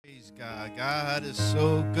Praise God. God is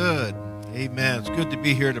so good. Amen. It's good to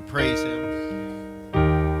be here to praise Him.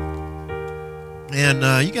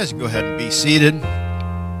 And you guys can go ahead and be seated.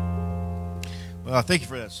 Well, thank you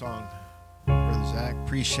for that song, Brother Zach.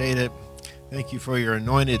 Appreciate it. Thank you for your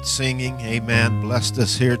anointed singing. Amen. Blessed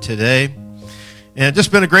us here today. And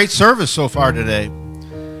just been a great service so far today.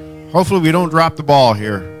 Hopefully we don't drop the ball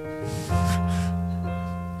here.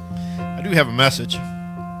 I do have a message.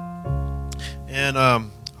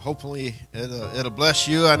 And hopefully it'll bless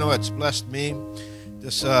you. I know it's blessed me,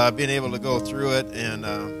 just being able to go through it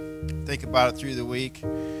and think about it through the week. Just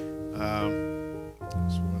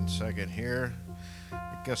 1 second here.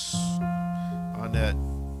 I guess on that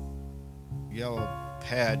yellow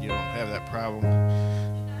pad you don't have that problem.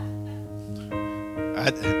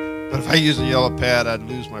 But if I use a yellow pad, I'd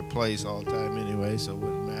lose my place all the time anyway, so it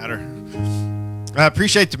wouldn't matter. I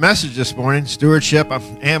appreciate the message this morning, stewardship. I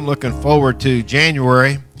am looking forward to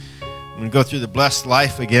January. I'm going to go through the blessed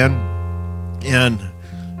life again. And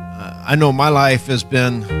I know my life has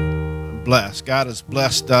been blessed. God has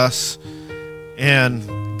blessed us.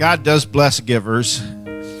 And God does bless givers.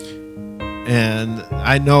 And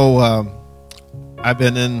I know I've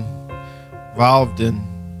been involved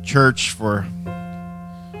in church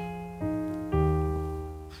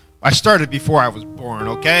I started before I was born,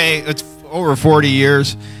 okay? It's over 40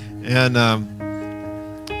 years, and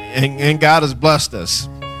God has blessed us.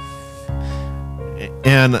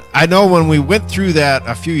 And I know when we went through that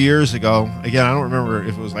a few years ago, again, I don't remember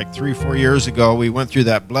if it was like 3 or 4 years ago, we went through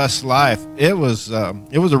that blessed life. It was a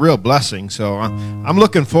real blessing, so I'm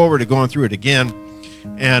looking forward to going through it again.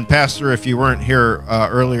 And Pastor, if you weren't here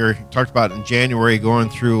earlier, talked about in January going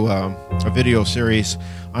through a video series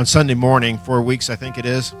on Sunday morning, 4 weeks I think it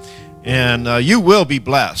is. And you will be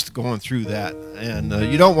blessed going through that. And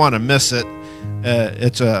you don't want to miss it.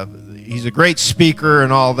 He's a great speaker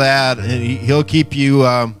and all that. And he'll keep you,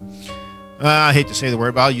 I hate to say the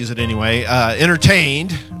word, but I'll use it anyway,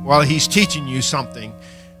 entertained while he's teaching you something.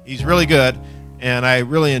 He's really good. And I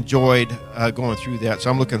really enjoyed going through that. So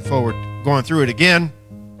I'm looking forward to going through it again.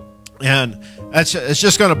 And it's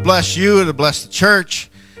just going to bless you. It'll bless the church.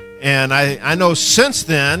 And I know since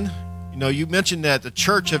then, you mentioned that the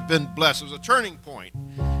church have been blessed. It was a turning point.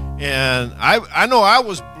 And I know I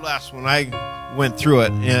was blessed when I went through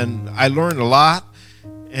it. And I learned a lot.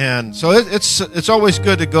 And so it's always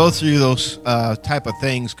good to go through those type of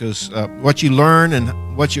things because what you learn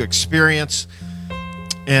and what you experience.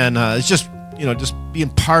 And it's just, just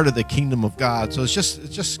being part of the kingdom of God. So it's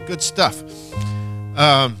just good stuff.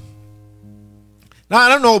 Now, I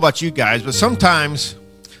don't know about you guys, but sometimes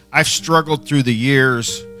I've struggled through the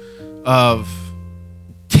years of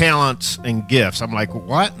talents and gifts. I'm like,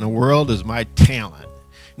 what in the world is my talent?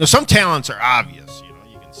 Some talents are obvious.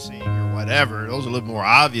 You can sing or whatever. Those are a little more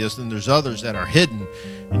obvious. Then there's others that are hidden,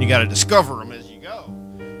 and you got to discover them as you go.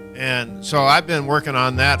 And so I've been working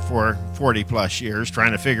on that for 40 plus years,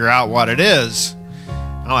 trying to figure out what it is.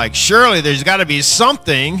 I'm like, surely there's got to be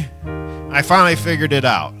something. I finally figured it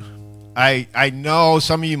out. I know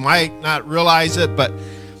some of you might not realize it, but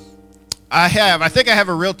I think I have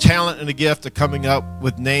a real talent and a gift of coming up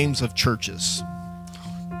with names of churches.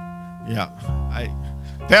 Yeah.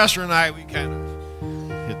 Pastor and I, we kind of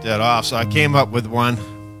hit that off, so I came up with one.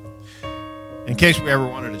 In case we ever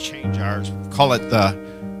wanted to change ours, we'll call it the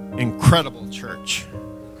Incredible Church.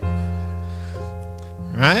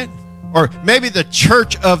 Right? Or maybe the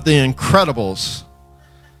Church of the Incredibles.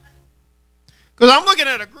 Because I'm looking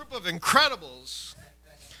at a group of incredibles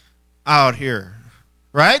out here.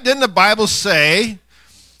 Right? Didn't the Bible say,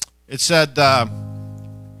 it said,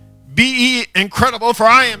 be ye incredible, for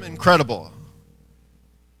I am incredible.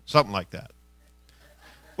 Something like that.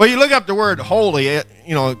 Well, you look up the word holy,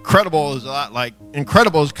 incredible is a lot like,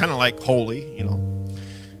 incredible is kind of like holy,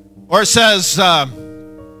 Or it says,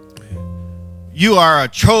 you are a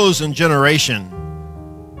chosen generation,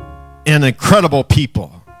 an incredible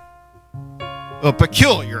people. Well,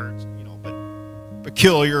 peculiar, but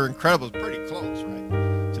peculiar, incredible is pretty close,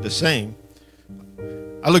 right, to the same.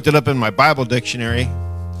 I looked it up in my Bible dictionary,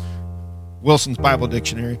 Wilson's Bible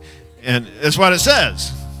Dictionary, and that's what it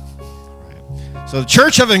says. So the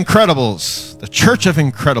Church of Incredibles, the Church of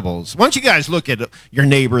Incredibles. Why don't you guys look at your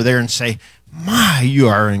neighbor there and say, my, you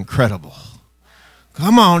are incredible.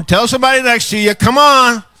 Come on, tell somebody next to you, come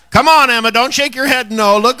on. Come on, Emma, don't shake your head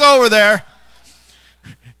no. Look over there.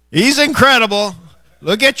 He's incredible.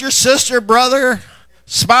 Look at your sister, brother,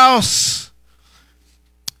 spouse.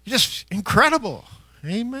 Just incredible.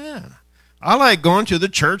 Amen. I like going to the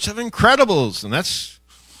Church of Incredibles, and that's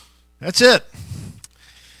it.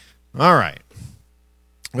 All right.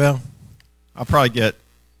 Well, I'll probably get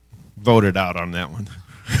voted out on that one.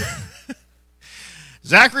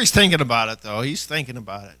 Zachary's thinking about it, though. He's thinking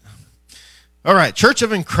about it. All right, Church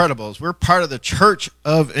of Incredibles. We're part of the Church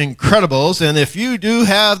of Incredibles, and if you do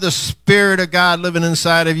have the Spirit of God living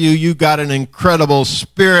inside of you, you got an incredible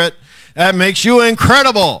spirit that makes you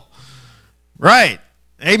incredible. Right.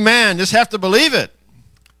 Amen. Just have to believe it.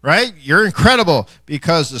 Right? You're incredible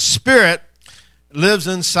because the Spirit lives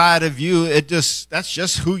inside of you. That's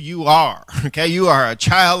just who you are. Okay? You are a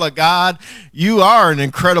child of God. You are an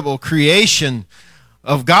incredible creation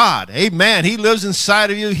of God. Amen. He lives inside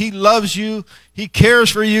of you. He loves you. He cares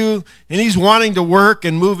for you, and he's wanting to work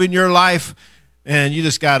and move in your life, and you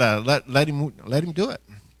just got to let him do it.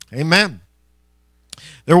 Amen.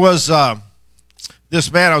 There was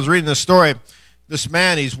this man, I was reading this story. This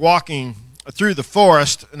man, he's walking through the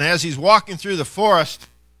forest, and as he's walking through the forest,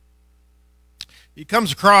 he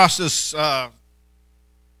comes across this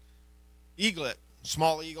eaglet,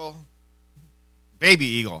 small eagle, baby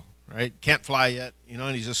eagle. Right? Can't fly yet,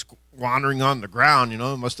 and he's just wandering on the ground,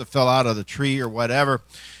 must have fell out of the tree or whatever.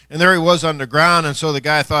 And there he was on the ground, and so the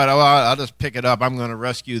guy thought, oh, I'll just pick it up. I'm going to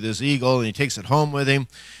rescue this eagle, and he takes it home with him.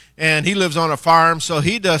 And he lives on a farm, so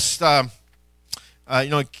he just,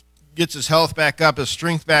 gets his health back up, his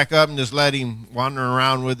strength back up, and just let him wander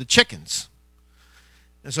around with the chickens.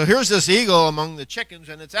 And so here's this eagle among the chickens,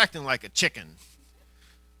 and it's acting like a chicken.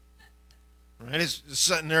 Right, he's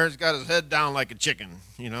sitting there. He's got his head down like a chicken,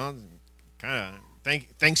 kind of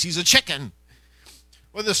thinks he's a chicken.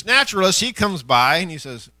 Well, this naturalist, he comes by and he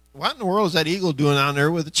says, what in the world is that eagle doing down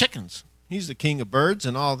there with the chickens? He's the king of birds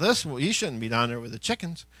and all this. Well, he shouldn't be down there with the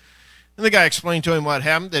chickens. And the guy explained to him what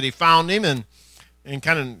happened, that he found him and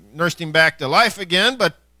kind of nursed him back to life again,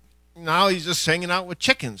 but now he's just hanging out with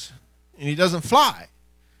chickens, and he doesn't fly.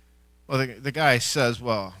 Well, the guy says,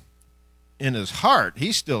 well, in his heart,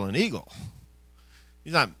 he's still an eagle.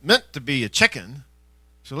 He's not meant to be a chicken.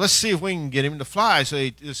 So let's see if we can get him to fly. So he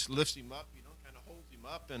just lifts him up, kind of holds him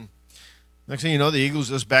up. And next thing you know, the eagle's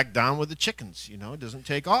just back down with the chickens, it doesn't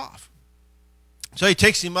take off. So he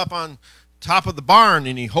takes him up on top of the barn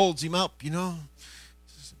and he holds him up,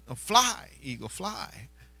 fly, eagle, fly.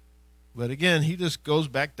 But again, he just goes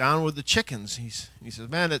back down with the chickens. He says,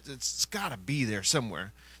 man, it's got to be there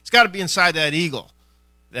somewhere. It's got to be inside that eagle.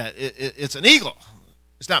 That it's an eagle.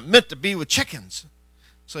 It's not meant to be with chickens.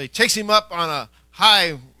 So he takes him up on a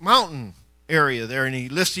high mountain area there, and he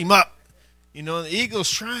lifts him up. The eagle's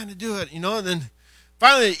trying to do it, and then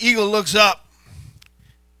finally the eagle looks up,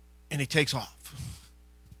 and he takes off.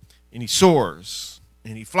 And he soars,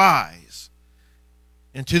 and he flies.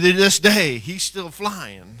 And to this day, he's still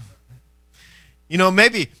flying.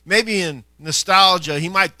 Maybe in nostalgia, he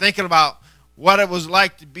might thinking about what it was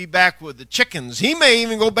like to be back with the chickens. He may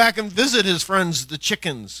even go back and visit his friends, the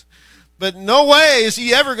chickens. But no way is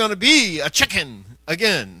he ever going to be a chicken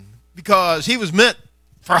again, because he was meant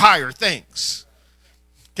for higher things.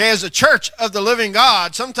 Okay, as a church of the living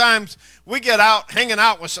God, sometimes we get out hanging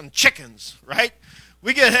out with some chickens, right?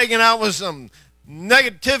 We get hanging out with some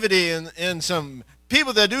negativity and some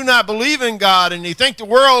people that do not believe in God, and they think the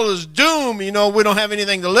world is doomed. We don't have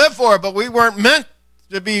anything to live for, but we weren't meant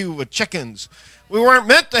to be with chickens. We weren't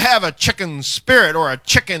meant to have a chicken spirit or a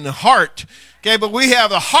chicken heart. Okay, but we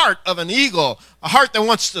have the heart of an eagle, a heart that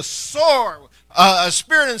wants to soar, a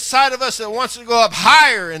spirit inside of us that wants to go up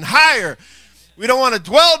higher and higher. We don't want to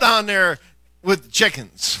dwell down there with the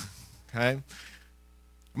chickens. Okay, I'd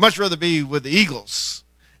much rather be with the eagles.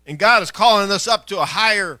 And God is calling us up to a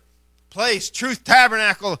higher place. Truth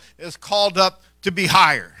Tabernacle is called up to be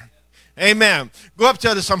higher. Amen. Go up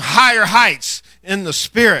to some higher heights in the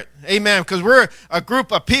spirit. Amen. Because we're a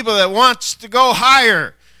group of people that wants to go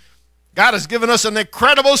higher. God has given us an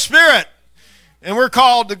incredible spirit, and we're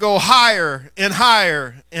called to go higher and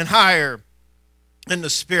higher and higher in the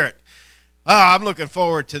spirit. I'm looking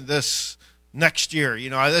forward to this next year.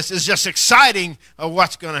 This is just exciting of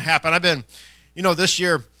what's going to happen. I've been, this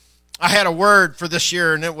year, I had a word for this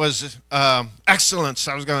year, and it was excellence.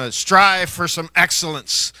 I was going to strive for some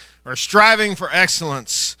excellence, or striving for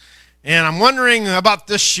excellence. And I'm wondering about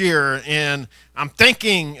this year, and I'm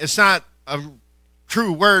thinking it's not a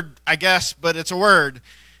true word, I guess, but it's a word,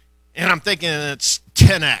 and I'm thinking it's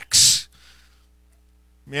 10x.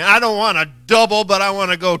 I don't want to double, but I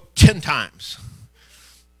want to go 10 times.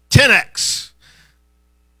 10x.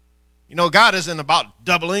 God isn't about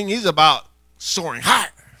doubling. He's about soaring higher.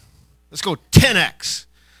 Let's go 10x.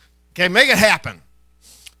 Okay, make it happen.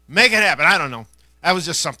 Make it happen. I don't know. That was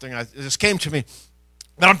just something it just came to me.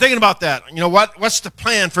 But I'm thinking about that. What's the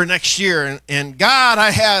plan for next year? And God,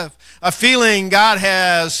 I have a feeling God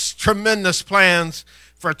has tremendous plans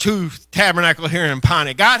for Truth Tabernacle here in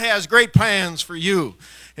Pontiac. God has great plans for you.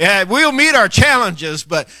 Yeah, we'll meet our challenges,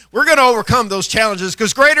 but we're going to overcome those challenges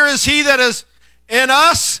because greater is He that is in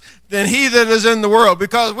us than he that is in the world,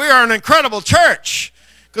 because we are an incredible church,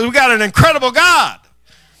 because we got an incredible God.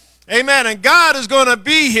 Amen. And God is going to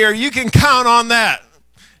be here. You can count on that.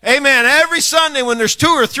 Amen. Every Sunday when there's 2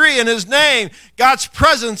 or 3 in His name, God's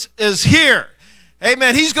presence is here.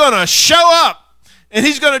 Amen. He's going to show up, and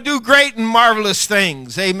He's going to do great and marvelous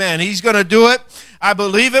things. Amen. He's going to do it. I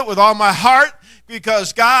believe it with all my heart,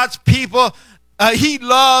 because God's people, He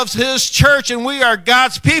loves His church, and we are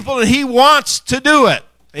God's people, and He wants to do it.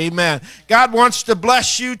 Amen. God wants to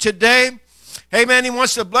bless you today. Amen. He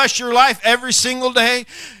wants to bless your life every single day.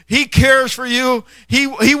 He cares for you. He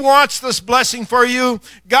wants this blessing for you.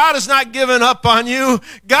 God has not given up on you.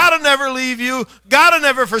 God will never leave you. God will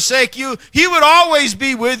never forsake you. He would always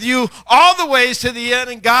be with you all the ways to the end,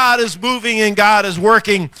 and God is moving and God is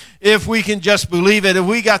working if we can just believe it. If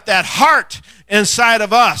we got that heart inside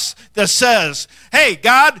of us that says, hey,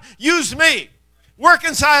 God, use me. Work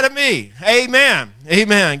inside of me. Amen.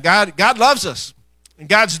 Amen. God loves us, and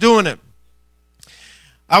God's doing it.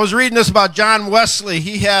 I was reading this about John Wesley.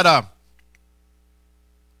 He had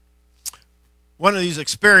one of these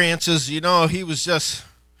experiences. He was just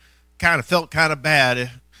felt kind of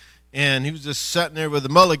bad, and he was just sitting there with the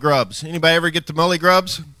mully grubs. Anybody ever get the mully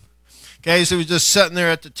grubs? Okay, so he was just sitting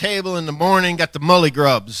there at the table in the morning, got the mully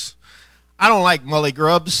grubs. I don't like mully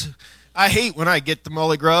grubs. I hate when I get the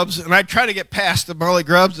mully grubs, and I try to get past the mully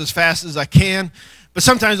grubs as fast as I can, but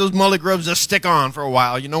sometimes those mully grubs just stick on for a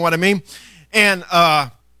while, you know what I mean? And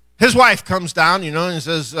his wife comes down, and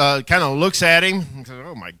says, kind of looks at him, and says,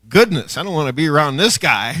 oh my goodness, I don't want to be around this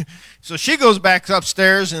guy. So she goes back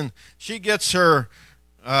upstairs, and she gets her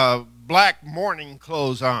black mourning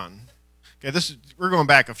clothes on. Okay, we're going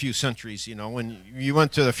back a few centuries, when you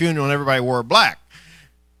went to the funeral and everybody wore black.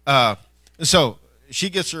 So she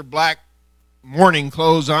gets her black mourning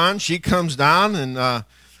clothes on. She comes down, and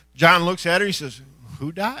John looks at her. He says,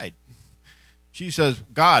 who died? She says,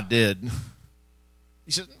 God did.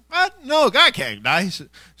 He says, what? No, God can't die. He said,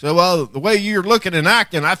 so, well, the way you're looking and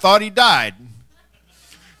acting, I thought he died.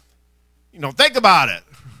 Think about it.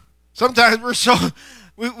 Sometimes we're so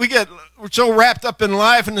wrapped up in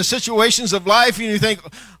life and the situations of life, and you think,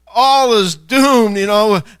 all is doomed,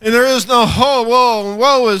 and there is no hope.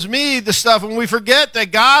 Woe is me, the stuff, and we forget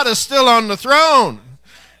that God is still on the throne.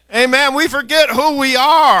 Amen. We forget who we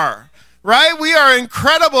are, right? We are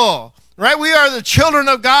incredible, right? We are the children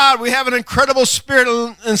of God. We have an incredible spirit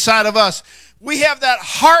inside of us. We have that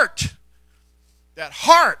heart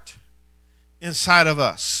inside of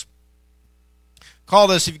us. Call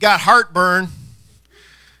this, if you got heartburn,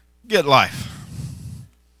 get life.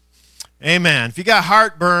 Amen. If you got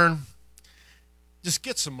heartburn, just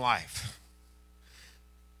get some life.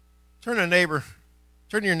 Turn to your neighbor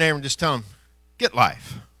and just tell him, get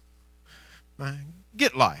life.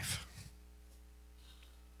 Get life.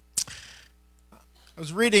 I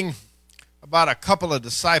was reading about a couple of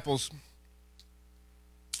disciples.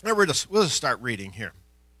 We'll just start reading here.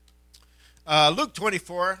 Luke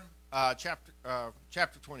 24, chapter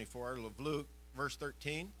 24 of Luke, verse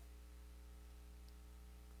 13.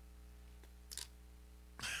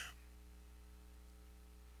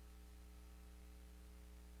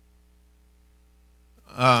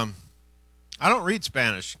 I don't read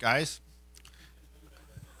Spanish, guys.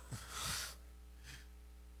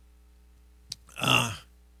 I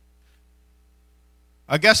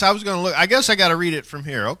guess I was going to look. I guess I got to read it from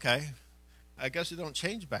here. Okay. I guess it don't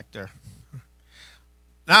change back there.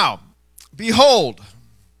 Now, behold,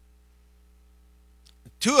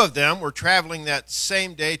 2 of them were traveling that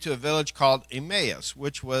same day to a village called Emmaus,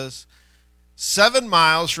 which was 7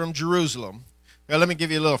 miles from Jerusalem. Now, let me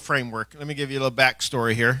give you a little framework. Let me give you a little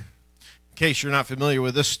backstory here, in case you're not familiar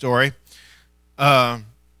with this story. Let's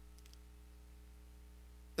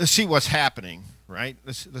see what's happening, right?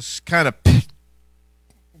 Let's kind of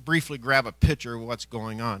briefly grab a picture of what's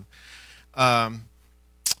going on. A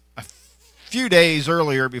few days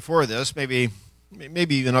earlier before this, maybe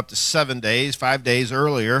even up to 7 days, 5 days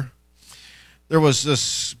earlier, there was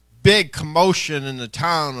this big commotion in the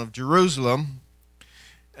town of Jerusalem,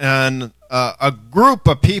 and a group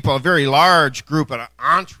of people, a very large group, an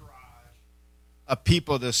entourage of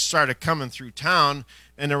people that started coming through town,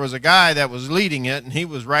 and there was a guy that was leading it, and he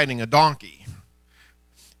was riding a donkey.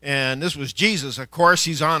 And this was Jesus, of course,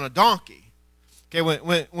 he's on a donkey. Okay,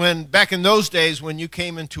 when back in those days, when you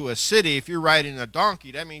came into a city, if you're riding a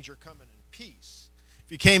donkey, that means you're coming in peace.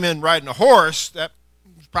 If you came in riding a horse, that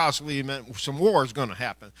possibly meant some war is going to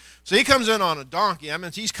happen. So he comes in on a donkey. That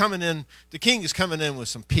means he's coming in, the king is coming in with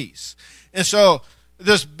some peace. And so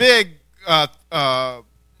this big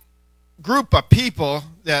group of people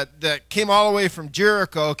that came all the way from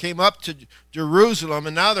Jericho came up to Jerusalem,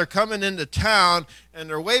 and now they're coming into town, and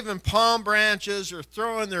they're waving palm branches or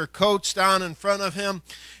throwing their coats down in front of him,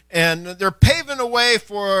 and they're paving the way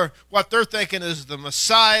for what they're thinking is the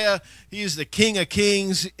Messiah. He's the King of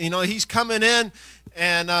Kings. He's coming in,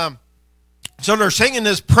 and so they're singing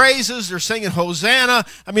his praises. They're singing Hosanna.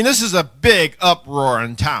 I mean, this is a big uproar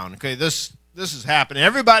in town. Okay, this is happening.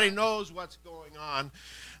 Everybody knows what's going on.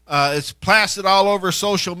 It's plastered all over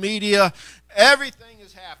social media. Everything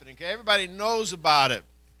is happening. Okay? Everybody knows about it.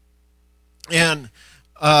 And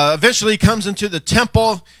eventually he comes into the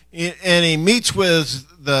temple, and he meets with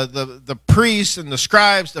the priests and the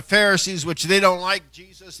scribes, the Pharisees, which they don't like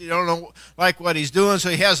Jesus. They don't like what he's doing, so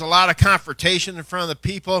he has a lot of confrontation in front of the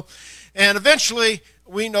people. And eventually,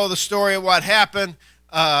 we know the story of what happened.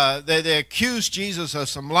 They accused Jesus of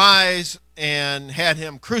some lies and had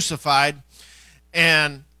him crucified.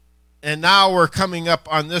 And now we're coming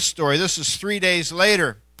up on this story. This is 3 days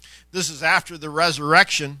later. This is after the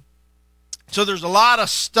resurrection. So there's a lot of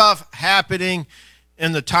stuff happening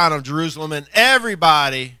in the town of Jerusalem, and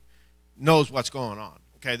everybody knows what's going on.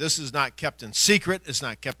 Okay, this is not kept in secret. It's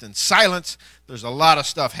not kept in silence. There's a lot of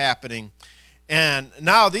stuff happening. And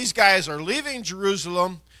now these guys are leaving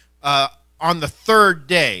Jerusalem on the third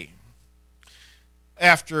day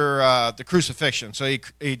after the crucifixion. So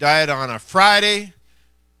he died on a Friday.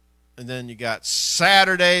 And then you got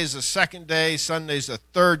Saturday is the second day, Sunday's the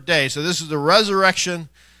third day. So this is the resurrection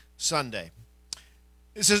Sunday.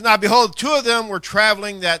 It says, now behold, two of them were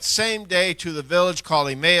traveling that same day to the village called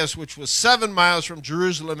Emmaus, which was 7 miles from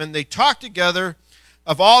Jerusalem, and they talked together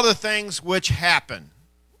of all the things which happened,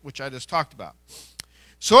 which I just talked about.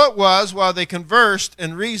 So it was, while they conversed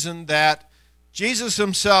and reasoned, that Jesus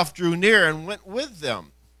himself drew near and went with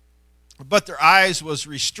them. But their eyes was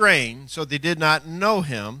restrained, so they did not know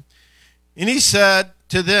him. And he said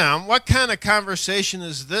to them, what kind of conversation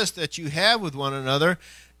is this that you have with one another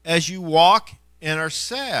as you walk and are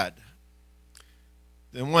sad?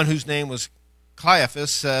 Then one whose name was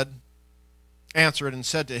Caiaphas answered and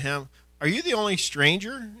said to him, are you the only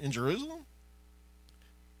stranger in Jerusalem?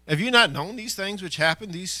 Have you not known these things which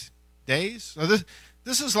happened these days? So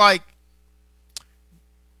this is like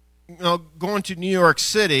going to New York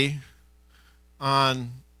City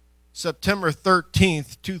on September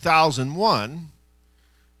 13th, 2001,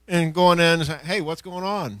 and going in and saying, hey, what's going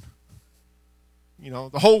on?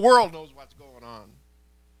 The whole world knows what's going on.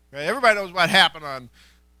 Okay? Everybody knows what happened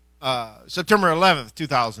on September 11th,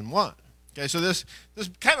 2001. Okay, so this is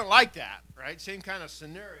kind of like that, right? Same kind of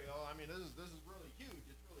scenario. I mean, this is really huge.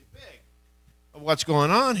 It's really big of what's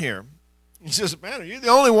going on here. He says, man, are you the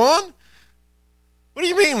only one? What do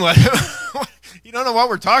you mean? What? You don't know what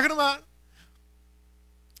we're talking about?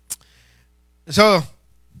 So,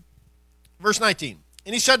 verse 19,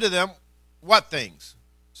 and he said to them, what things?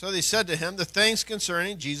 So they said to him, the things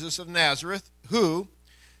concerning Jesus of Nazareth, who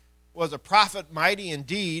was a prophet mighty in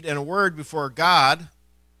deed and a word before God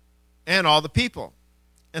and all the people,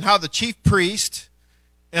 and how the chief priest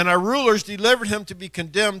and our rulers delivered him to be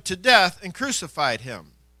condemned to death and crucified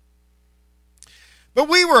him. But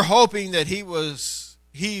we were hoping that he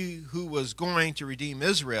who was going to redeem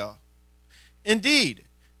Israel. Indeed,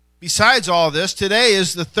 besides all this, today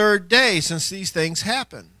is the third day since these things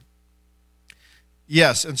happened.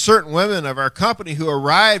 Yes, and certain women of our company who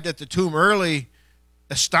arrived at the tomb early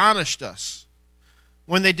astonished us.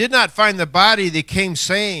 When they did not find the body, they came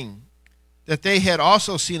saying that they had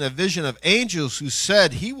also seen a vision of angels who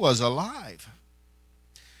said he was alive.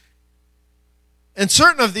 And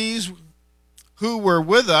certain of these who were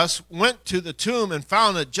with us went to the tomb and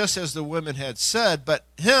found it just as the women had said, but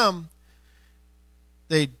him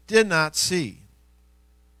they did not see.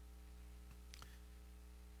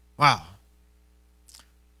 Wow.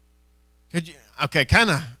 Kind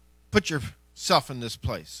of put yourself in this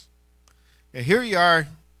place. Okay, here you are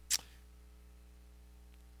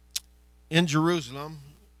in Jerusalem,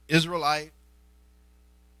 Israelite.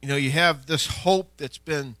 You have this hope that's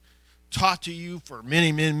been taught to you for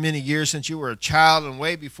many, many, many years since you were a child, and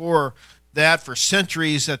way before that, for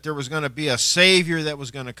centuries, that there was going to be a Savior that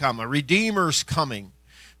was going to come, a Redeemer's coming.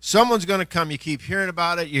 Someone's going to come. You keep hearing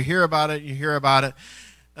about it. You hear about it. You hear about it.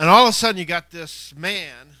 And all of a sudden, you got this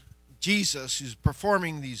man, Jesus, who's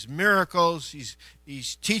performing these miracles.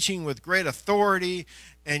 He's teaching with great authority.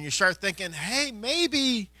 And you start thinking, hey,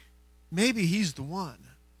 maybe he's the one.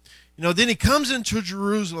 Then he comes into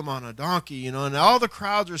Jerusalem on a donkey, and all the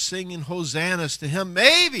crowds are singing hosannas to him.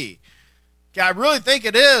 Maybe. I really think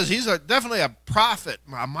it is. He's definitely a prophet,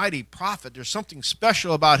 a mighty prophet. There's something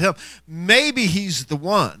special about him. Maybe he's the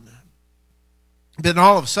one. Then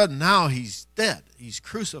all of a sudden now he's dead. He's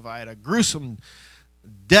crucified, a gruesome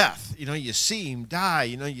death. You see him die.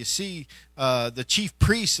 You see the chief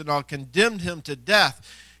priests and all condemned him to death.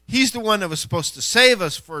 He's the one that was supposed to save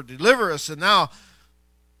us, deliver us, and now,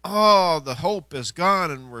 the hope is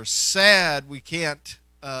gone, and we're sad. We can't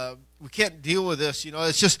deal with this.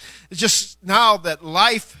 It's just now that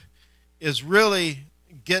life is really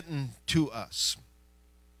getting to us.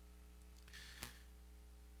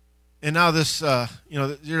 And now this, they're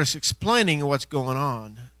just explaining what's going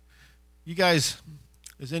on. You guys,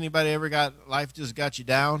 has anybody ever life just got you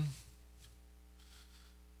down?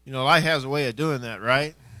 Life has a way of doing that,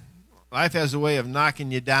 right? Life has a way of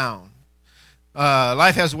knocking you down.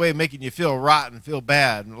 Life has a way of making you feel rotten, feel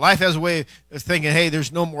bad. Life has a way of thinking, hey,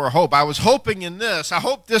 there's no more hope. I was hoping in this. I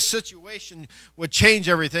hope this situation would change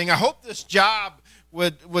everything. I hope this job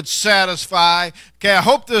would satisfy. Okay, I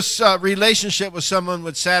hope this relationship with someone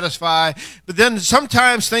would satisfy. But then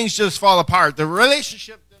sometimes things just fall apart. The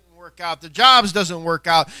relationship doesn't work out. The jobs doesn't work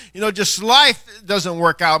out. Just life doesn't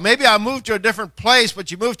work out. Maybe I moved to a different place,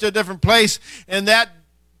 but you moved to a different place, and that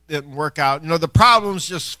didn't work out. The problems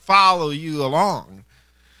just follow you along.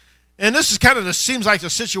 And this is seems like the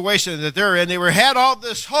situation that they're in. They had all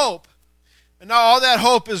this hope, and now all that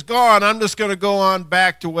hope is gone. I'm just going to go on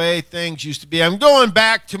back to the way things used to be. I'm going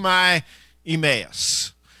back to my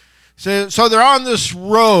Emmaus. So they're on this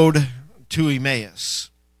road to Emmaus.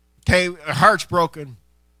 Okay, hearts broken,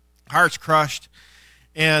 hearts crushed.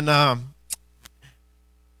 And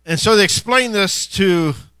so they explain this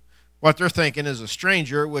to what they're thinking is a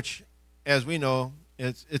stranger, which, as we know,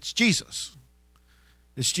 it's Jesus.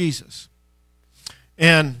 It's Jesus.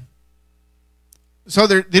 And so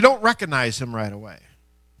they don't recognize him right away.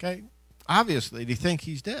 Okay? Obviously, they think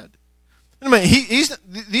he's dead. I mean,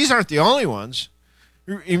 these aren't the only ones.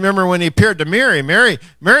 You remember when he appeared to Mary? Mary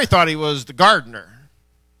thought he was the gardener.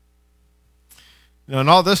 And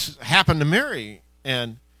all this happened to Mary.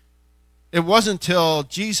 And it wasn't until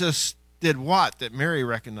Jesus did what that Mary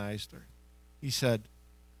recognized her. He said,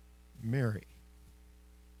 Mary.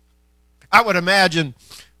 I would imagine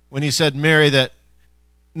when he said Mary that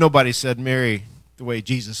nobody said Mary the way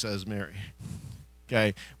Jesus says Mary.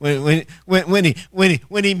 Okay, when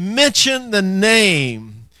he mentioned the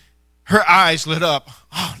name, her eyes lit up.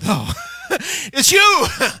 Oh no, it's you,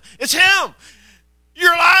 it's him.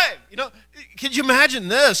 You're alive. Could you imagine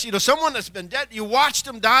this? Someone that's been dead, you watched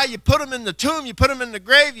him die, you put him in the tomb, you put him in the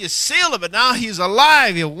grave, you sealed him, but now he's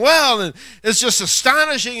alive, he's well, and it's just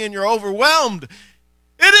astonishing, and you're overwhelmed.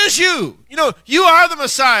 It is you. You are the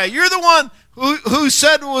Messiah. You're the one who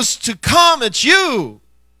said was to come. It's you.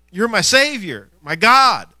 You're my Savior, my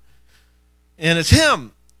God. And it's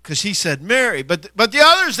him, because he said Mary. But the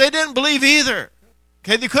others, they didn't believe either.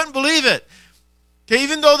 Okay, they couldn't believe it. Okay,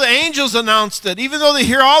 even though the angels announced it, even though they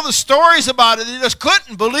hear all the stories about it, they just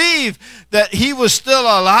couldn't believe that he was still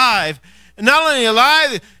alive. And not only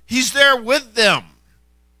alive, he's there with them.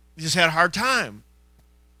 He just had a hard time.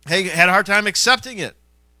 He had a hard time accepting it.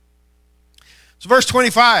 So verse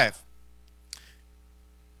 25.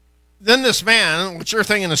 Then this man, which you're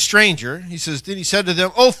thinking a stranger, he says, then he said to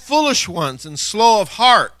them, O foolish ones and slow of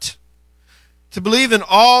heart, to believe in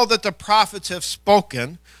all that the prophets have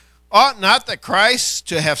spoken. Ought not the Christ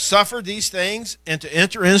to have suffered these things and to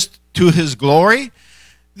enter into his glory?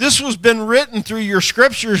 This has been written through your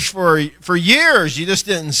scriptures for years. You just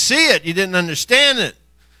didn't see it. You didn't understand it.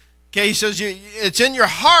 Okay, he says it's in your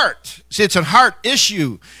heart. See, it's a heart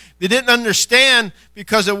issue. They didn't understand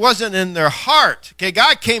because it wasn't in their heart. Okay,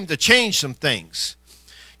 God came to change some things.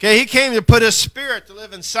 Okay, he came to put his spirit to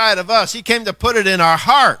live inside of us. He came to put it in our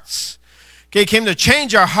hearts. Okay, he came to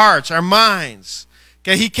change our hearts, our minds.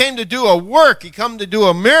 Okay, he came to do a work. He came to do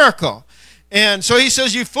a miracle. And so he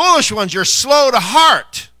says, you foolish ones, you're slow to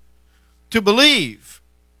heart to believe.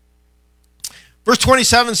 Verse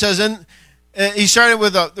 27 says, and he started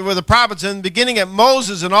with the prophets, and beginning at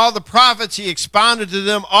Moses and all the prophets, he expounded to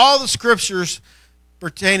them all the scriptures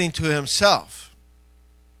pertaining to himself.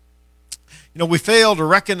 We fail to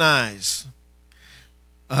recognize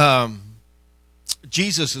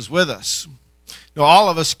Jesus is with us. All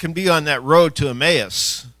of us can be on that road to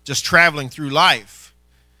Emmaus, just traveling through life,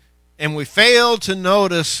 and we fail to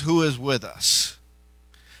notice who is with us.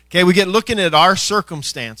 Okay, we get looking at our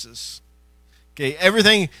circumstances. Okay,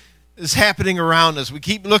 everything is happening around us. We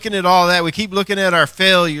keep looking at all that. We keep looking at our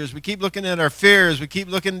failures. We keep looking at our fears. We keep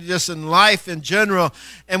looking just in life in general,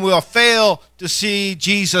 and we'll fail to see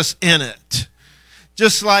Jesus in it.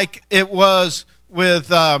 Just like it was with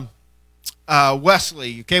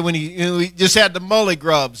Wesley, okay, when he just had the mully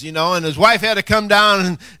grubs, and his wife had to come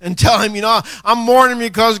down and tell him, I'm mourning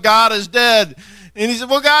because God is dead. And he said,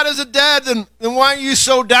 well, God isn't dead, then why are you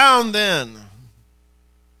so down then?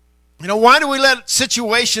 Why do we let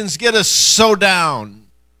situations get us so down?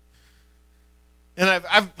 And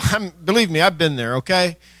believe me, I've been there,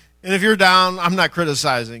 okay? And if you're down, I'm not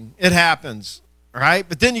criticizing. It happens, all right?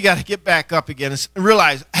 But then you got to get back up again and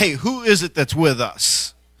realize, hey, who is it that's with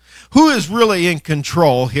us? Who is really in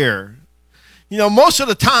control here? Most of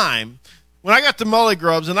the time, when I got the mully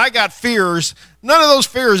grubs and I got fears, none of those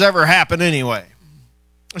fears ever happen anyway.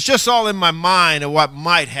 It's just all in my mind of what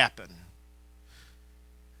might happen.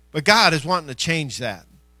 But God is wanting to change that.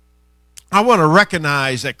 I want to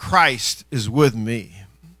recognize that Christ is with me.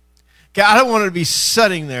 Okay, I don't want to be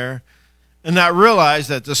sitting there and not realize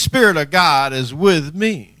that the Spirit of God is with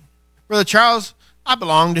me. Brother Charles, I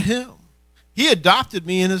belong to Him. He adopted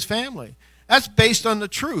me in His family. That's based on the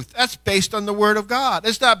truth. That's based on the Word of God.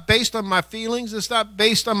 It's not based on my feelings. It's not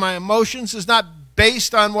based on my emotions. It's not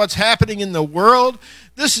based on what's happening in the world.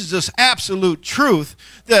 This is just absolute truth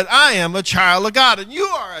that I am a child of God, and you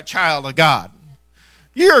are a child of God.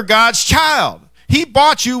 You're God's child. He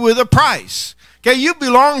bought you with a price. Okay, you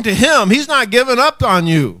belong to Him. He's not giving up on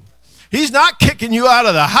you. He's not kicking you out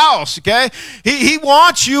of the house, okay? He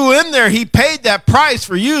wants you in there. He paid that price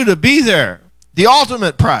for you to be there, the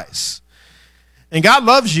ultimate price. And God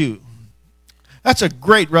loves you. That's a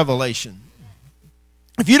great revelation.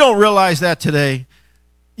 If you don't realize that today,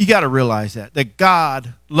 you got to realize that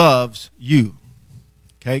God loves you.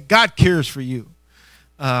 Okay? God cares for you.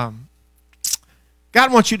 God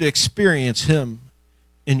wants you to experience Him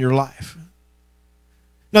in your life.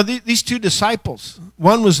 Now, these two disciples,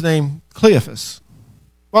 one was named Cleophas.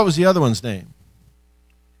 What was the other one's name?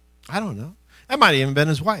 I don't know. That might have even been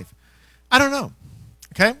his wife. I don't know.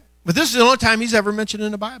 Okay? But this is the only time he's ever mentioned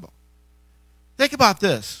in the Bible. Think about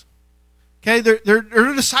this. Okay, they're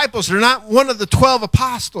disciples. They're not one of the 12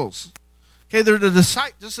 apostles. Okay, they're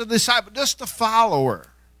just a disciple, just a follower.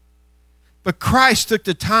 But Christ took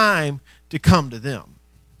the time to come to them.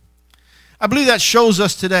 I believe that shows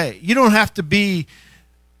us today. You don't have to be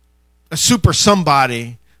a super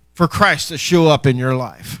somebody for Christ to show up in your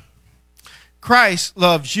life. Christ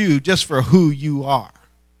loves you just for who you are.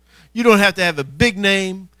 You don't have to have a big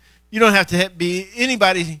name. You don't have to be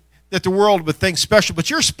anybody that the world would think special, but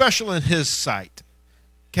you're special in His sight.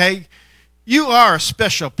 Okay? You are a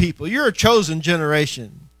special people. You're a chosen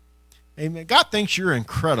generation. Amen. God thinks you're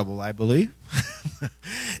incredible, I believe.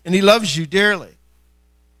 And He loves you dearly.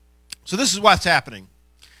 So this is what's happening.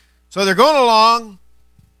 So they're going along.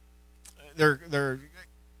 They're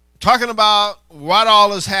talking about what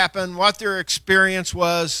all has happened, what their experience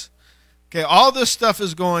was. Okay, all this stuff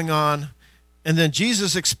is going on. And then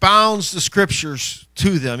Jesus expounds the scriptures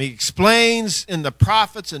to them. He explains in the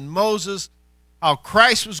prophets and Moses how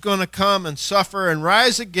Christ was going to come and suffer and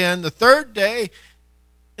rise again the third day.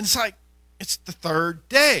 And it's like, it's the third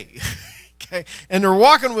day. Okay, and they're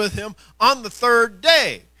walking with Him on the third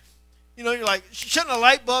day. You're like, shouldn't a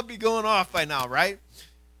light bulb be going off by now, right?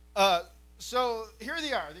 So here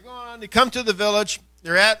they are. They're going on. They come to the village.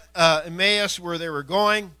 They're at Emmaus where they were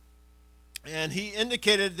going. And He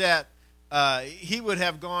indicated that He would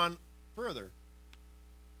have gone further.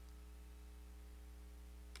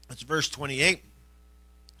 That's verse 28.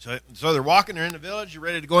 So they're walking. They're in the village. They're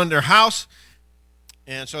ready to go in their house.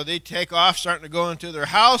 And so they take off, starting to go into their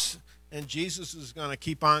house. And Jesus is going to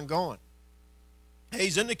keep on going.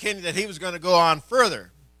 He's indicating that He was going to go on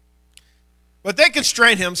further. But they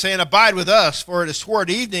constrained Him, saying, "Abide with us, for it is toward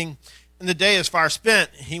evening, and the day is far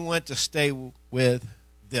spent." He went to stay with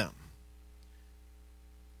them.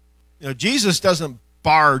 Jesus doesn't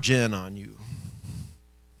barge in on you.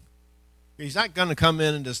 He's not going to come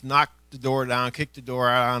in and just knock the door down, kick the door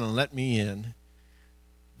out, and let me in.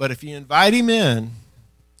 But if you invite Him in,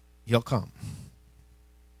 He'll come.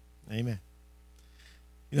 Amen.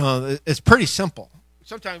 It's pretty simple.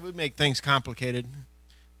 Sometimes we make things complicated.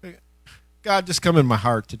 God, just come in my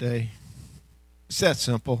heart today. It's that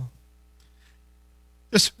simple.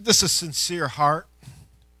 This is a sincere heart.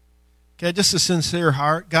 Okay, just a sincere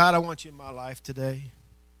heart. God, I want You in my life today.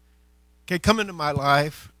 Okay, come into my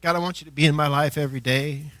life. God, I want You to be in my life every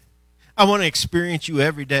day. I want to experience You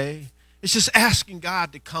every day. It's just asking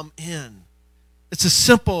God to come in. It's as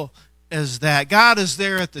simple as that. God is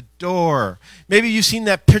there at the door. Maybe you've seen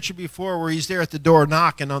that picture before where he's there at the door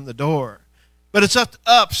knocking on the door. But it's up to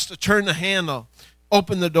us to turn the handle,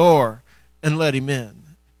 open the door, and let him in.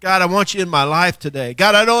 God, I want you in my life today.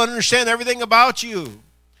 God, I don't understand everything about you.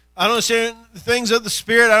 I don't understand the things of the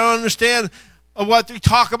Spirit. I don't understand what we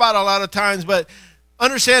talk about a lot of times. But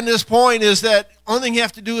understand this point is that only thing you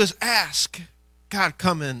have to do is ask. God,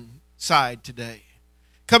 come inside today.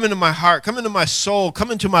 Come into my heart. Come into my soul. Come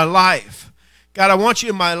into my life. God, I want you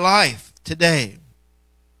in my life today.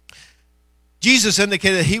 Jesus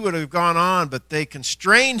indicated he would have gone on, but they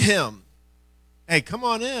constrained him. Hey, come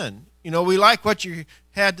on in. You know, we like what you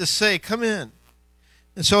had to say. Come in.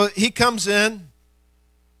 And so he comes in.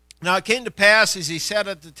 Now it came to pass as he sat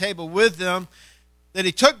at the table with them that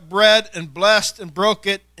he took bread and blessed and broke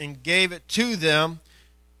it and gave it to them.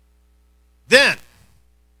 Then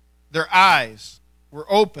their eyes were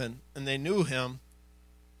open and they knew him,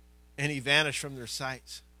 and he vanished from their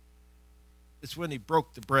sights. It's when he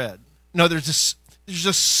broke the bread. No, there's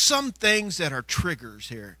just some things that are triggers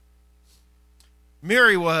here.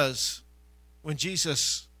 Mary was, when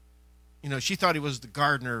Jesus, she thought he was the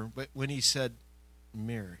gardener, but when he said,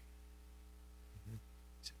 Mary. He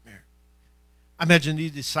said, Mary. I imagine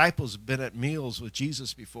these disciples have been at meals with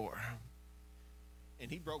Jesus before.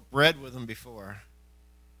 And he broke bread with them before.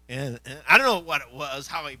 And I don't know what it was,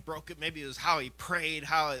 how he broke it. Maybe it was how he prayed,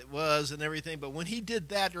 how it was and everything. But when he did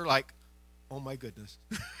that, they're like, oh my goodness.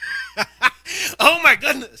 Oh my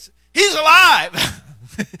goodness. He's alive.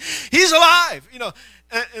 He's alive.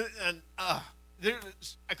 I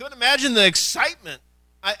couldn't imagine the excitement.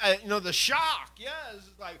 The shock. Yeah, it's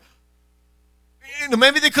like,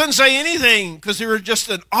 maybe they couldn't say anything because they were just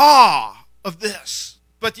in awe of this.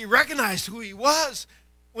 But they recognized who he was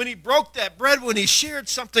when he broke that bread, when he shared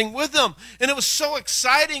something with them. And it was so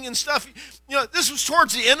exciting and stuff. This was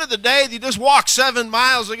towards the end of the day. They just walked 7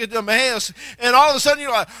 miles to get to Emmaus. And all of a sudden,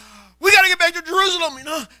 you're like, we got to get back to Jerusalem,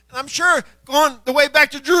 And I'm sure going the way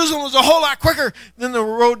back to Jerusalem was a whole lot quicker than the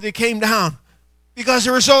road they came down because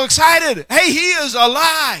they were so excited. Hey, he is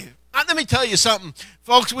alive. Now, let me tell you something,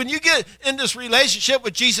 folks. When you get in this relationship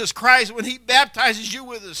with Jesus Christ, when he baptizes you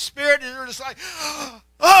with his Spirit, and you're just like,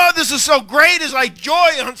 oh, this is so great. It's like joy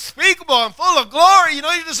unspeakable and full of glory.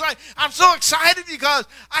 You're just like, I'm so excited because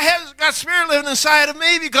I have got Spirit living inside of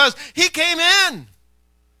me because he came in.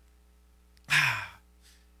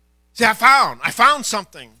 See, I found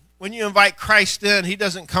something. When you invite Christ in, he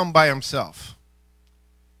doesn't come by himself.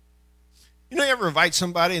 You ever invite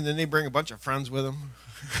somebody and then they bring a bunch of friends with them?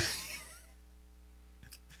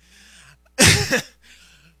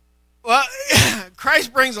 Well,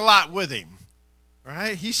 Christ brings a lot with him,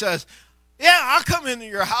 right? He says, yeah, I'll come into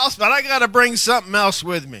your house, but I got to bring something else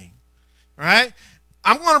with me, right?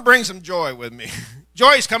 I'm going to bring some joy with me.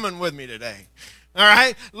 Joy's coming with me today. All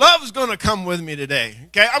right? Love's going to come with me today.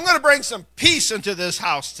 Okay? I'm going to bring some peace into this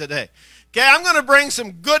house today. Okay? I'm going to bring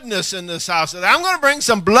some goodness in this house today. I'm going to bring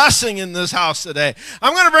some blessing in this house today.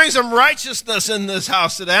 I'm going to bring some righteousness in this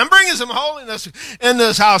house today. I'm bringing some holiness in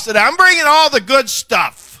this house today. I'm bringing all the good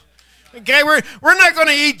stuff. Okay? We're not going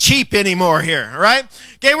to eat cheap anymore here, all right?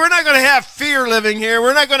 Okay? We're not going to have fear living here.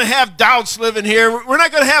 We're not going to have doubts living here. We're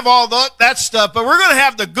not going to have all that stuff, but we're going to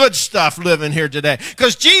have the good stuff living here today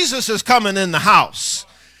because Jesus is coming in the house.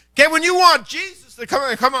 Okay? When you want Jesus to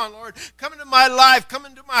come on, Lord, come into my life, come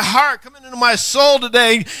into my heart, come into my soul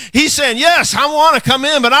today. He's saying, yes, I want to come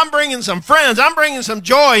in, but I'm bringing some friends. I'm bringing some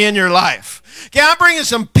joy in your life. Okay? I'm bringing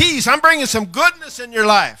some peace. I'm bringing some goodness in your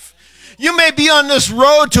life. You may be on this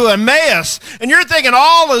road to Emmaus, and you're thinking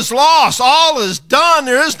all is lost, all is done,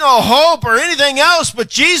 there is no hope or anything else, but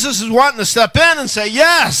Jesus is wanting to step in and say,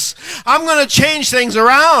 yes, I'm going to change things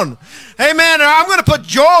around. Amen. I'm going to put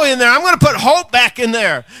joy in there. I'm going to put hope back in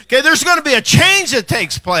there. Okay, there's going to be a change that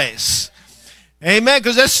takes place. Amen,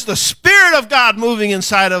 because it's the Spirit of God moving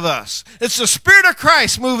inside of us. It's the Spirit of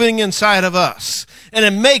Christ moving inside of us, and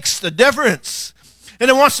it makes the difference. And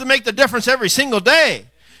it wants to make the difference every single day.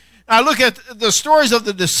 I look at the stories of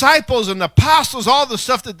the disciples and the apostles, all the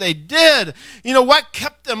stuff that they did. What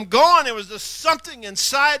kept them going? It was just something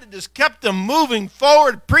inside that just kept them moving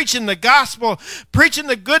forward, preaching the gospel, preaching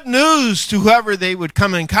the good news to whoever they would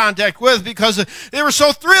come in contact with because they were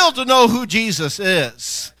so thrilled to know who Jesus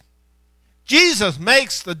is. Jesus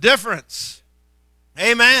makes the difference.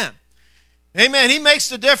 Amen. Amen. He makes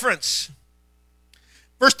the difference.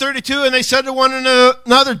 Verse 32, and they said to one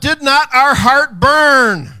another, did not our heart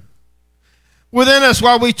burn within us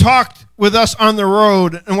while we talked with us on the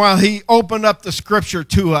road and while he opened up the scripture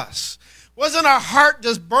to us? Wasn't our heart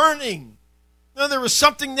just burning? There was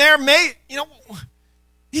something there.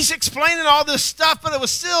 He he's explaining all this stuff, but it was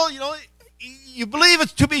still, you believe it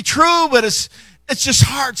to be true, but it's just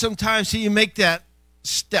hard sometimes till you make that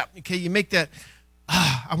step. Okay, you make that,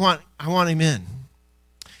 I want him in.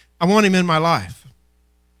 I want him in my life.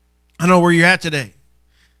 I know where you're at today.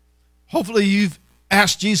 Hopefully you've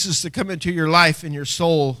asked Jesus to come into your life and your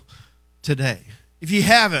soul today. If you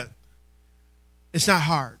haven't, it's not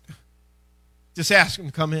hard. Just ask him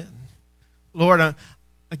to come in. Lord, I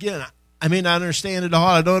may not understand it all.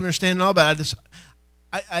 I don't understand it all, but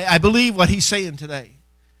I believe what he's saying today.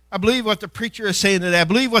 I believe what the preacher is saying today. I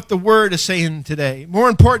believe what the word is saying today. More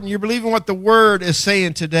important, you're believing what the word is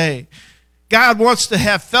saying today. God wants to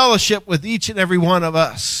have fellowship with each and every one of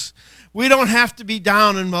us. We don't have to be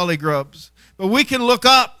down in mully grubs, but we can look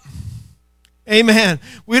up. Amen.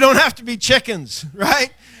 We don't have to be chickens,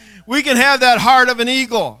 right? We can have that heart of an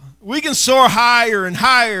eagle. We can soar higher and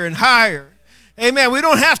higher and higher. Amen. We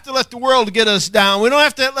don't have to let the world get us down. We don't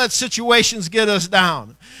have to let situations get us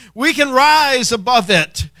down. We can rise above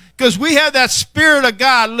it because we have that Spirit of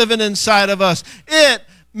God living inside of us. It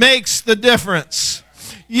makes the difference.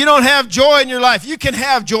 You don't have joy in your life. You can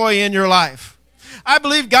have joy in your life. I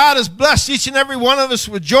believe God has blessed each and every one of us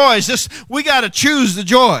with joy. It's just we got to choose the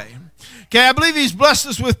joy. Okay, I believe he's blessed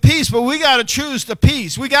us with peace, but we got to choose the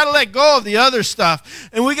peace. We got to let go of the other stuff,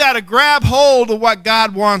 and we got to grab hold of what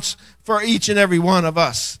God wants for each and every one of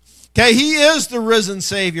us. Okay, he is the risen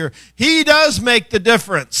Savior. He does make the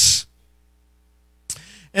difference.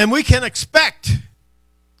 And we can expect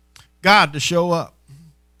God to show up.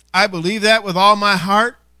 I believe that with all my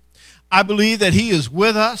heart. I believe that he is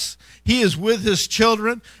with us. He is with his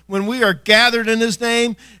children. When we are gathered in his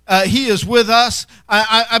name, he is with us.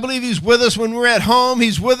 I believe he's with us when we're at home.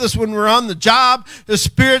 He's with us when we're on the job. The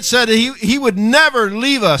Spirit said he would never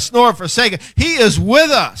leave us nor forsake us. He is with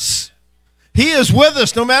us. He is with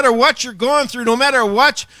us no matter what you're going through, no matter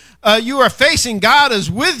what you are facing. God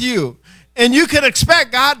is with you. And you can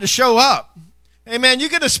expect God to show up. Amen. You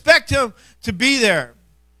can expect him to be there.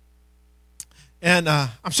 And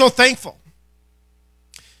I'm so thankful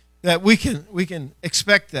that we can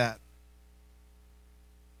expect that.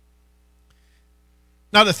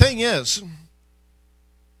 Now the thing is,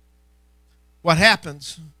 what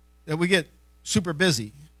happens that we get super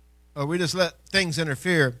busy, or we just let things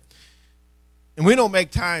interfere, and we don't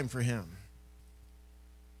make time for him.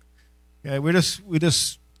 Okay, we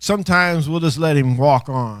just sometimes we'll just let him walk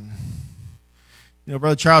on.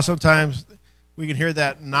 Brother Charles, sometimes we can hear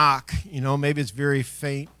that knock. Maybe it's very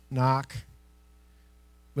faint knock.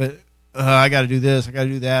 But I got to do this, I got to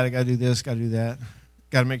do that, I got to do this, got to do that.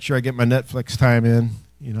 Got to make sure I get my Netflix time in,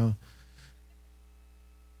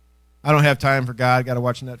 I don't have time for God, got to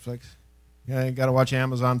watch Netflix. Okay, got to watch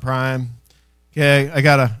Amazon Prime. Okay, I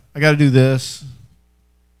got to do this.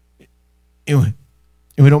 And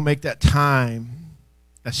we don't make that time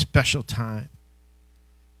a special time.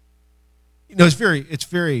 It's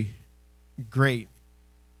very great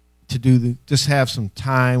to just have some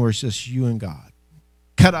time where it's just you and God.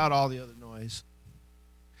 Cut out all the other noise.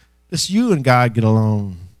 Just you and God get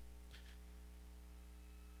alone.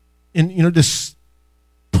 And, just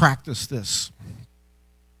practice this.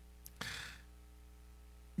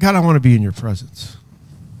 God, I want to be in your presence.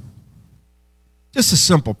 Just a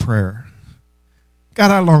simple prayer.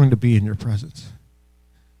 God, I long to be in your presence.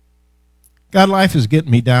 God, life is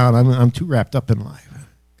getting me down. I'm too wrapped up in life.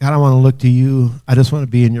 God, I want to look to you. I just want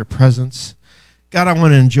to be in your presence. God, I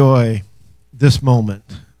want to enjoy this moment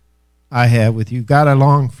I have with you. God, I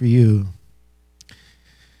long for you.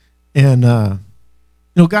 And,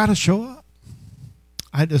 God will show up.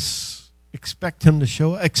 I just expect him to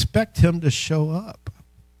show up. Expect him to show up.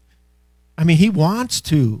 I mean, he wants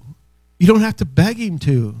to. You don't have to beg him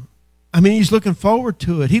to. I mean, he's looking forward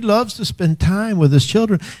to it. He loves to spend time with his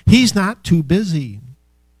children. He's not too busy.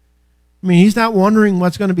 I mean, he's not wondering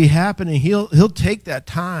what's going to be happening. He'll take that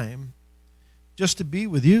time just to be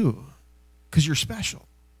with you because you're special.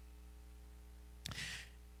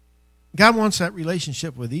 God wants that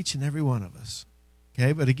relationship with each and every one of us.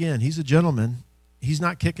 Okay, but again, he's a gentleman. He's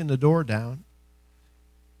not kicking the door down.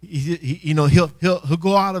 He'll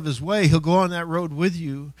go out of his way. He'll go on that road with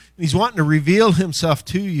you. And he's wanting to reveal himself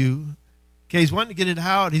to you. Okay, he's wanting to get it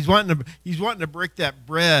out. He's wanting to break that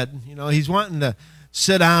bread. He's wanting to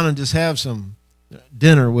sit down and just have some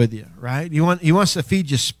dinner with you, right? He wants to feed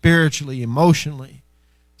you spiritually, emotionally.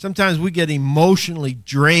 Sometimes we get emotionally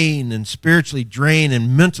drained and spiritually drained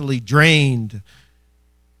and mentally drained.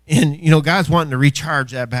 And, God's wanting to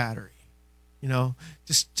recharge that battery.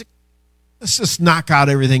 Let's just knock out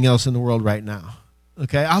everything else in the world right now.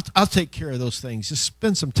 Okay, I'll take care of those things. Just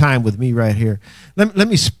spend some time with me right here. Let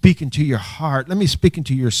me speak into your heart. Let me speak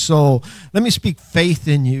into your soul. Let me speak faith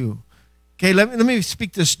in you. Okay, let me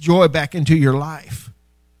speak this joy back into your life.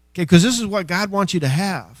 Okay, because this is what God wants you to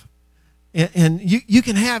have. And you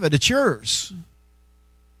can have it. It's yours.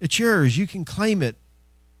 It's yours. You can claim it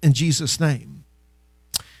in Jesus' name.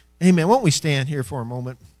 Amen. Won't we stand here for a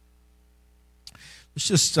moment? Let's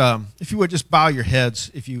just, if you would, just bow your heads,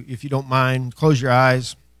 if you don't mind. Close your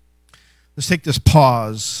eyes. Let's take this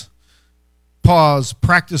pause. Pause,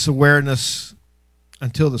 practice awareness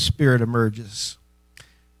until the Spirit emerges.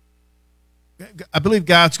 I believe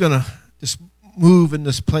God's going to just move in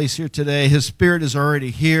this place here today. His Spirit is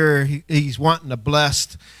already here. He's wanting to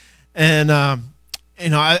bless. And, I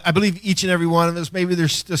believe each and every one of us, maybe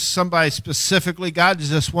there's just somebody specifically, God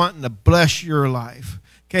is just wanting to bless your life.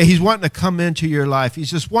 Okay, he's wanting to come into your life. He's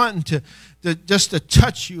just wanting to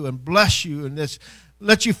touch you and bless you and just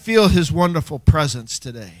let you feel his wonderful presence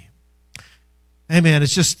today. Amen.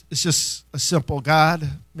 It's just a simple God.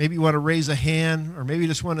 Maybe you want to raise a hand, or maybe you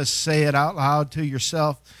just want to say it out loud to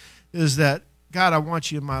yourself, is that, God, I want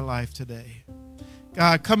you in my life today.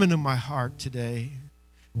 God, come into my heart today.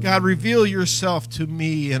 God, reveal yourself to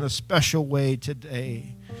me in a special way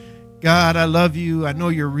today. God, I love you. I know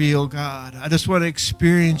you're real, God. I just want to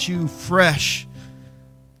experience you fresh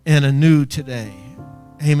and anew today.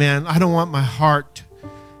 Amen. I don't want my heart,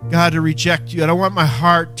 God, to reject you. I don't want my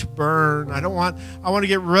heart to burn. I want to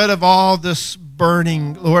get rid of all this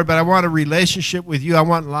burning, Lord, but I want a relationship with you. I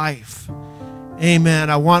want life. Amen.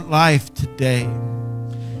 I want life today.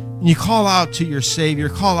 And you call out to your Savior.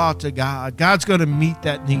 Call out to God. God's going to meet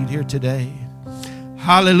that need here today.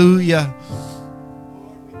 Hallelujah.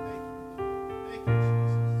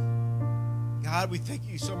 God, we thank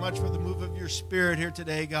you so much for the move of your Spirit here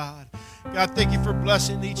today, God. God, thank you for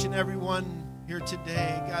blessing each and every one here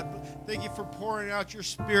today. God, thank you for pouring out your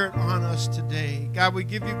Spirit on us today. God, we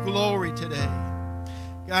give you glory today.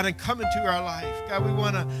 God, and come into our life. God, we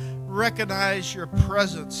want to recognize your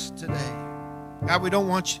presence today. God, we don't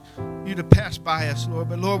want you to pass by us, Lord,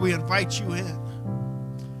 but Lord, we invite you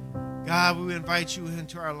in. God, we invite you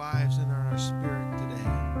into our lives and our spirit today.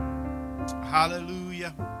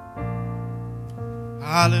 Hallelujah.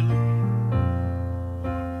 Hallelujah.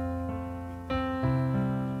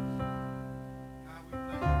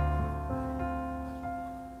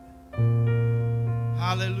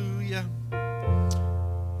 Hallelujah.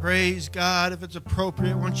 Praise God. If it's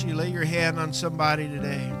appropriate, why don't you lay your hand on somebody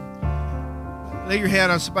today? Lay your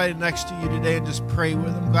hand on somebody next to you today and just pray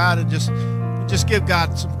with them, God, and just give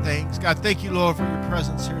God some thanks. God, thank you, Lord, for your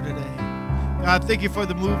presence here today. God, thank you for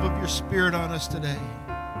the move of your Spirit on us today.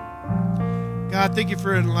 God, thank you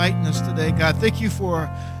for enlightening us today. God, thank you for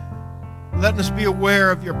letting us be aware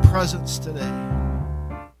of your presence today.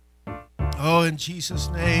 Oh, in Jesus'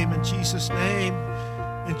 name, in Jesus' name,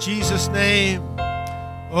 in Jesus' name.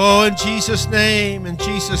 Oh, in Jesus' name, in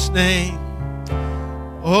Jesus' name.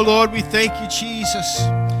 Oh, Lord, we thank you, Jesus.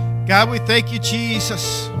 God, we thank you,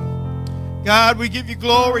 Jesus. God, we give you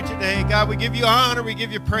glory today. God, we give you honor. We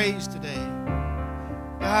give you praise today.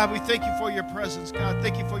 God, we thank you for your presence. God,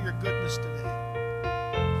 thank you for your goodness today.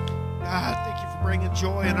 God, thank you for bringing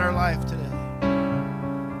joy in our life today.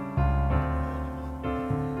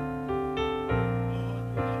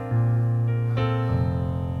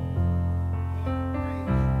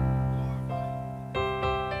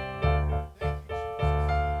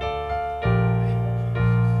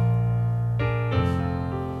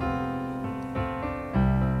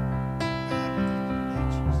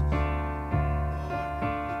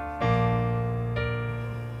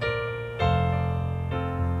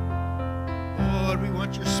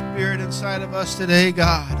 Inside of us today,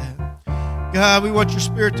 God. God, we want your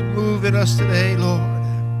Spirit to move in us today, Lord.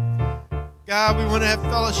 God, we want to have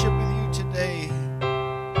fellowship with you today.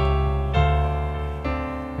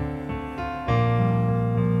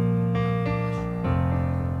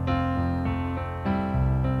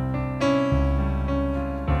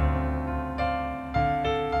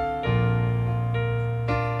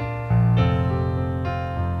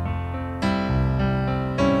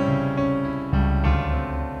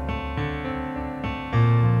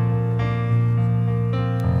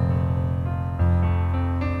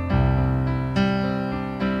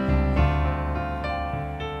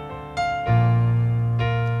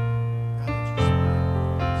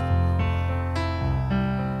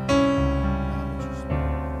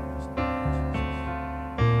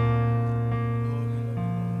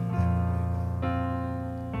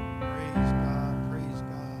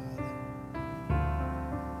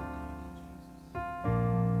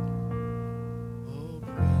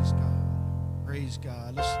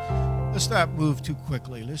 God. Let's not move too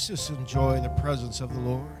quickly. Let's just enjoy the presence of the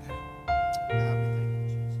Lord. God, we thank you,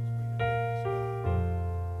 Jesus, for your goodness,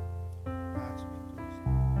 God. God, speak to us.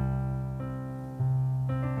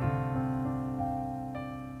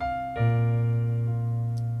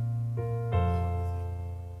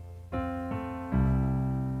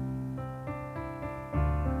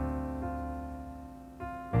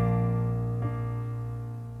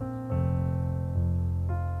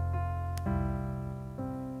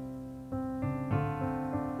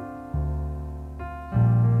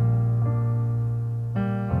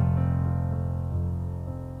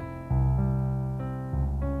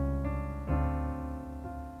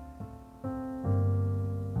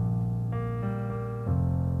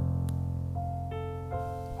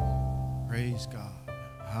 Praise God.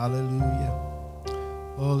 Hallelujah.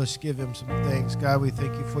 Oh, let's give him some thanks. God, we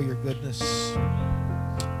thank you for your goodness.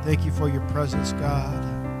 Thank you for your presence, God.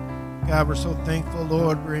 God, we're so thankful,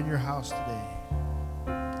 Lord, we're in your house today.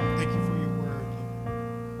 Thank you for your word, Lord.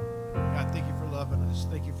 God, thank you for loving us.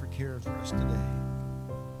 Thank you for caring for us today.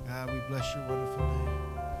 God, we bless your wonderful name.